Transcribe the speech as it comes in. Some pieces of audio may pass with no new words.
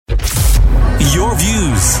Your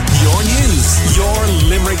views, your news, your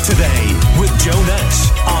Limerick Today with Joe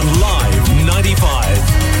Nash on Live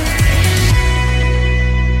 95.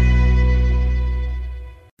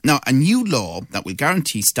 Now, a new law that will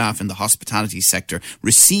guarantee staff in the hospitality sector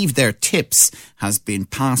receive their tips has been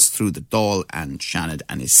passed through the Dáil and Seanad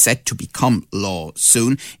and is set to become law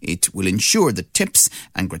soon. It will ensure that tips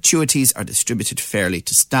and gratuities are distributed fairly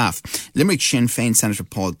to staff. Limerick Sinn Féin Senator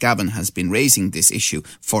Paul Gavin has been raising this issue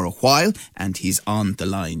for a while and he's on the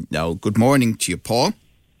line now. Good morning to you, Paul.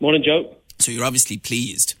 Morning, Joe. So you're obviously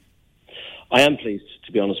pleased. I am pleased,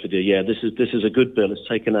 to be honest with you. Yeah, this is a good bill. It's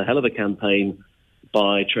taken a hell of a campaign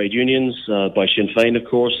by trade unions, by Sinn Féin, of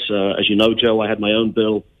course. As you know, Joe, I had my own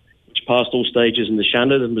bill, which passed all stages in the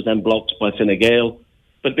Seanad and was then blocked by Fine Gael.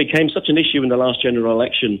 But it became such an issue in the last general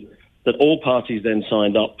election that all parties then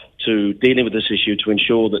signed up to dealing with this issue to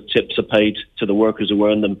ensure that tips are paid to the workers who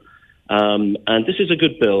earn them. And this is a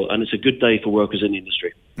good bill, and it's a good day for workers in the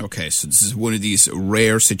industry. OK, so this is one of these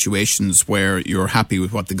rare situations where you're happy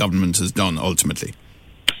with what the government has done ultimately.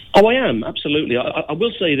 Oh, I am, absolutely. I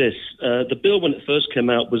will say this. The bill, when it first came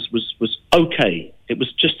out, was okay. It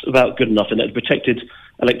was just about good enough, and it protected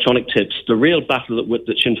electronic tips. The real battle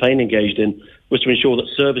that Sinn Féin engaged in was to ensure that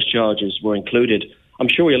service charges were included. I'm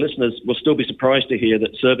sure your listeners will still be surprised to hear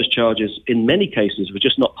that service charges, in many cases, were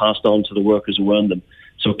just not passed on to the workers who earned them.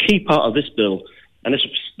 So a key part of this bill, and this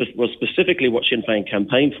was specifically what Sinn Féin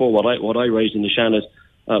campaigned for, what I raised in the Seanad,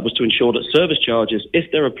 was to ensure that service charges, if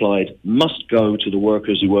they're applied, must go to the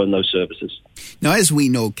workers who earn those services. Now, as we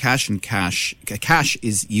know, cash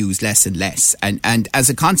is used less and less. And as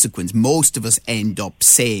a consequence, most of us end up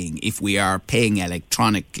saying, if we are paying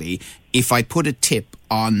electronically, if I put a tip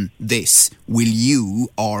on this, will you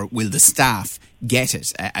or will the staff get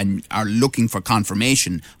it? And are looking for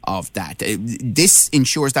confirmation of that. This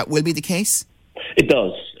ensures that will be the case? It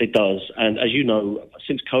does. And as you know,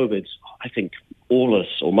 since COVID, I think all of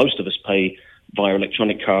us, or most of us, pay via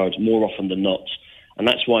electronic cards more often than not. And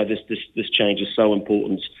that's why this change is so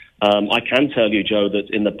important. I can tell you, Joe, that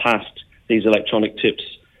in the past, these electronic tips,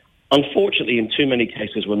 unfortunately, in too many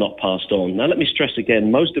cases, were not passed on. Now, let me stress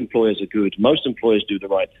again, most employers are good. Most employers do the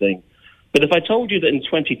right thing. But if I told you that in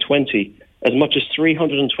 2020, as much as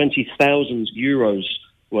 320,000 euros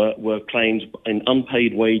were claimed in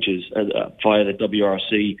unpaid wages via the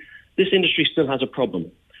WRC, this industry still has a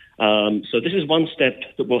problem. So this is one step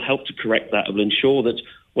that will help to correct that. It will ensure that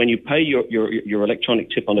when you pay your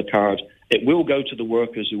electronic tip on a card, it will go to the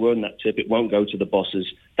workers who earn that tip. It won't go to the bosses.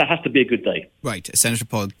 That has to be a good day. Right. Senator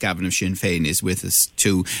Paul Gavin of Sinn Féin is with us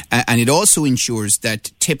too. And it also ensures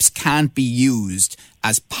that tips can't be used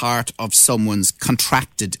as part of someone's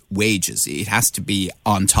contracted wages. It has to be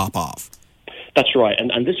on top of. That's right.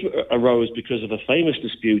 And this arose because of a famous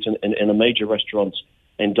dispute in a major restaurant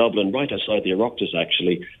in Dublin, right outside the Oireachtas,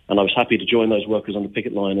 actually, and I was happy to join those workers on the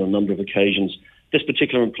picket line on a number of occasions. This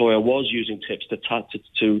particular employer was using tips to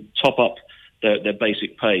top up their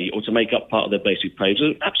basic pay or to make up part of their basic pay. It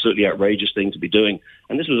was an absolutely outrageous thing to be doing,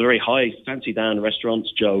 and this was a very high, fancy-down restaurant,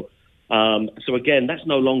 Joe. So again, that's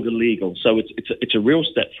no longer legal. So it's a real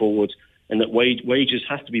step forward, and that wages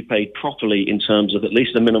have to be paid properly in terms of at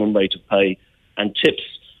least the minimum rate of pay, and tips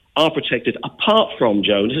are protected, apart from,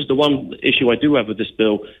 Joe, and this is the one issue I do have with this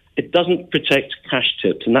bill, it doesn't protect cash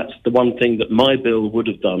tips, and that's the one thing that my bill would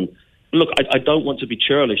have done. Look, I don't want to be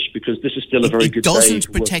churlish, because this is still a very good day. It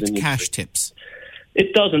doesn't protect cash tips?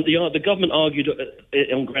 It doesn't. The government argued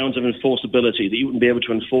on grounds of enforceability that you wouldn't be able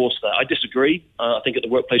to enforce that. I disagree. I think at the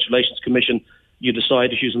Workplace Relations Commission, you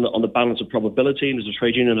decide issues on the balance of probability, and as a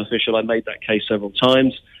trade union official, I made that case several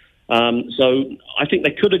times. So I think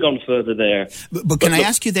they could have gone further there. But can I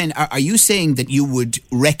ask you then, are you saying that you would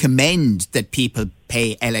recommend that people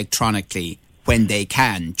pay electronically when they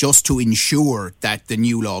can, just to ensure that the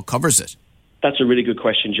new law covers it? That's a really good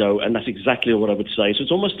question, Joe, and that's exactly what I would say. So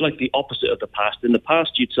it's almost like the opposite of the past. In the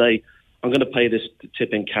past, you'd say, I'm going to pay this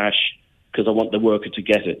tip in cash because I want the worker to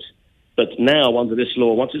get it. But now, under this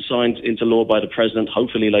law, once it's signed into law by the President,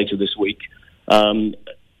 hopefully later this week,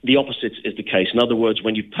 the opposite is the case. In other words,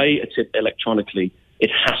 when you pay a tip electronically, it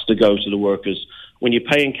has to go to the workers. When you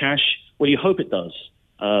pay in cash, well, you hope it does,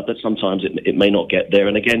 but sometimes it may not get there.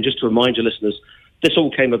 And again, just to remind your listeners, this all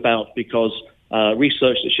came about because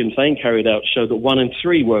research that Sinn Féin carried out showed that 1 in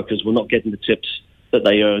 3 workers were not getting the tips that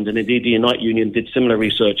they earned. And indeed, the Unite Union did similar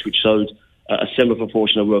research, which showed a similar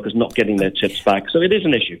proportion of workers not getting their tips back. So it is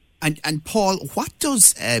an issue. And Paul, what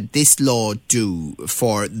does this law do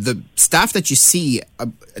for the staff that you see?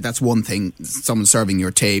 That's one thing, someone serving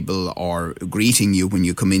your table or greeting you when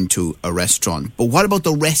you come into a restaurant. But what about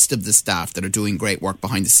the rest of the staff that are doing great work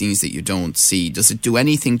behind the scenes that you don't see? Does it do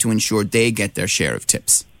anything to ensure they get their share of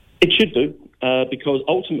tips? It should do, because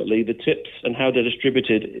ultimately the tips and how they're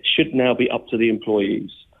distributed should now be up to the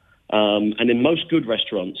employees. And in most good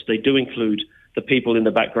restaurants, they do include the people in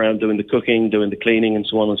the background doing the cooking, doing the cleaning, and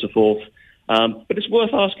so on and so forth. But it's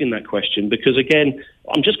worth asking that question because, again,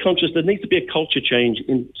 I'm just conscious there needs to be a culture change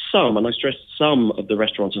in some, and I stress some, of the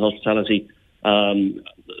restaurants and hospitality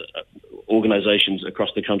organisations across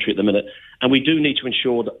the country at the minute. And we do need to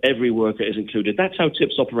ensure that every worker is included. That's how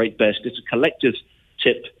tips operate best. It's a collective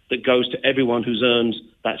tip that goes to everyone who's earned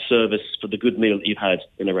that service for the good meal that you've had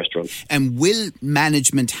in a restaurant. And will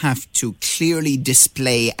management have to clearly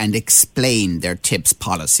display and explain their tips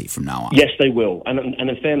policy from now on? Yes, they will. And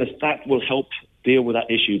in fairness, that will help deal with that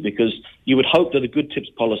issue, because you would hope that a good tips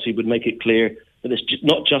policy would make it clear that it's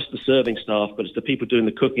not just the serving staff, but it's the people doing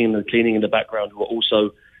the cooking and the cleaning in the background who are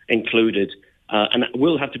also included. And that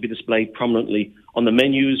will have to be displayed prominently on the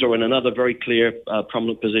menus or in another very clear,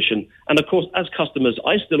 prominent position. And of course, as customers,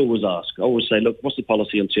 I still always ask. I always say, look, what's the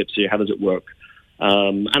policy on tips here? How does it work?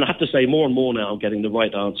 And I have to say more and more now I'm getting the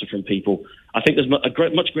right answer from people. I think there's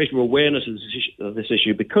much greater awareness of this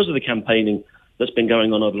issue because of the campaigning that's been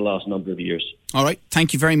going on over the last number of years. All right.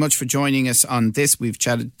 Thank you very much for joining us on this. We've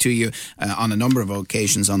chatted to you on a number of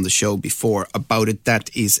occasions on the show before about it. That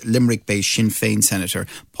is Limerick-based Sinn Féin Senator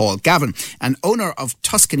Paul Gavin. And owner of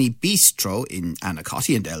Tuscany Bistro in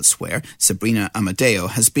Anacotty and elsewhere, Sabrina Amadeo,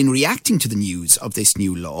 has been reacting to the news of this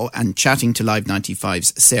new law and chatting to Live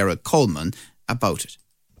 95's Sarah Coleman about it.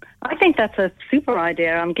 I think that's a super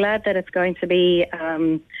idea. I'm glad that it's going to be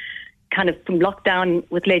kind of locked down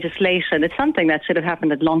with legislation. It's something that should have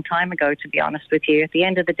happened a long time ago, to be honest with you. At the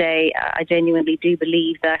end of the day, I genuinely do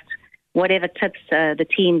believe that whatever tips the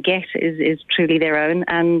team get is truly their own,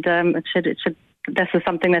 and this is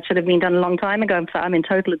something that should have been done a long time ago. So I'm in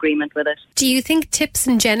total agreement with it. Do you think tips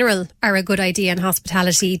in general are a good idea in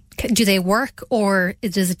hospitality? Do they work, or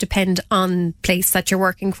does it depend on place that you're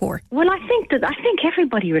working for? Well, I think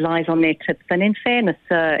everybody relies on their tips, and in fairness,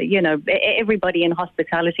 everybody in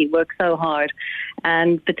hospitality works so hard,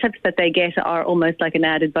 and the tips that they get are almost like an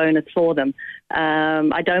added bonus for them.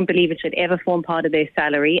 I don't believe it should ever form part of their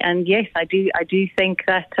salary, and yes, I do think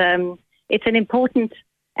that it's an important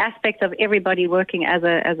aspect of everybody working as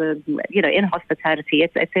a in hospitality.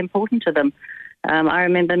 It's important to them. I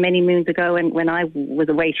remember many moons ago when I was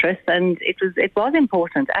a waitress, and it was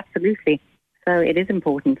important, absolutely. So it is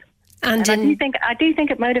important. And I do think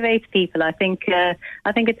it motivates people. I think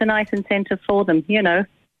it's a nice incentive for them. You know,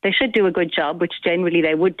 they should do a good job, which generally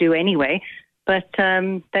they would do anyway. But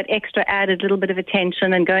that extra added little bit of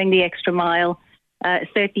attention and going the extra mile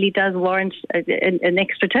certainly does warrant an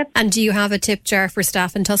extra tip. And do you have a tip jar for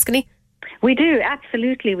staff in Tuscany? We do,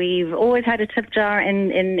 absolutely. We've always had a tip jar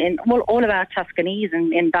in all of our Tuscanys,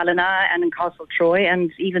 in Ballina and in Castle Troy.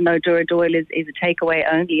 And even though Duradoyle is a takeaway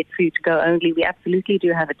only, it's food to go only, we absolutely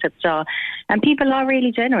do have a tip jar. And people are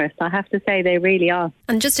really generous, I have to say, they really are.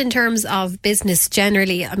 And just in terms of business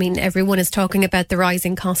generally, I mean, everyone is talking about the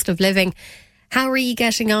rising cost of living. How are you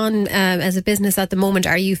getting on as a business at the moment?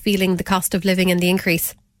 Are you feeling the cost of living and the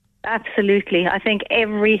increase? Absolutely. I think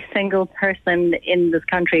every single person in this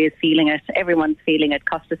country is feeling it. Everyone's feeling it.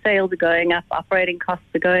 Cost of sales are going up. Operating costs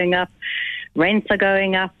are going up. Rents are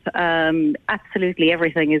going up. Absolutely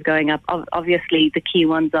everything is going up. Obviously, the key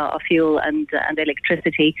ones are fuel and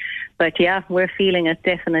electricity. But yeah, we're feeling it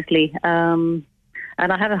definitely. And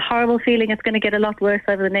I have a horrible feeling it's going to get a lot worse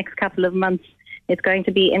over the next couple of months. It's going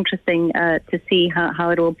to be interesting to see how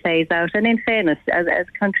it all plays out. And in fairness, as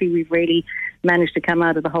a country, we've really managed to come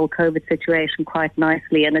out of the whole COVID situation quite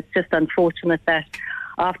nicely. And it's just unfortunate that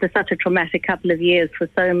after such a traumatic couple of years for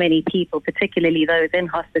so many people, particularly those in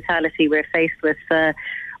hospitality, we're faced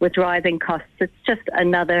with rising costs. It's just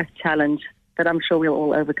another challenge that I'm sure we'll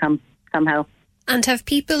all overcome somehow. And have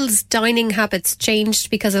people's dining habits changed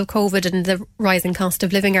because of COVID and the rising cost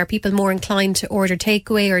of living? Are people more inclined to order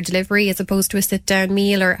takeaway or delivery as opposed to a sit-down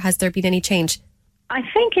meal, or has there been any change? I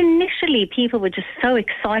think initially people were just so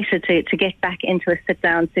excited to get back into a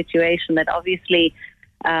sit-down situation that obviously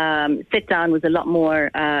sit-down was a lot more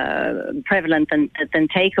prevalent than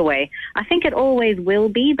takeaway. I think it always will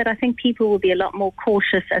be, but I think people will be a lot more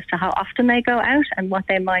cautious as to how often they go out and what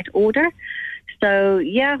they might order. So,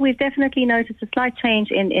 yeah, we've definitely noticed a slight change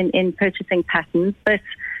in purchasing patterns, but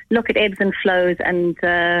look, it ebbs and flows, and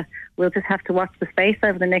we'll just have to watch the space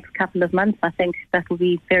over the next couple of months. I think that will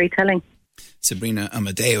be very telling. Sabrina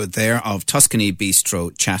Amadeo there of Tuscany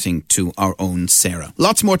Bistro chatting to our own Sarah.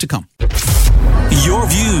 Lots more to come. Your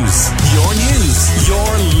views, your news,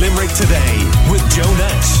 your Limerick Today with Joe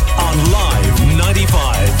Nash on Live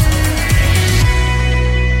 95.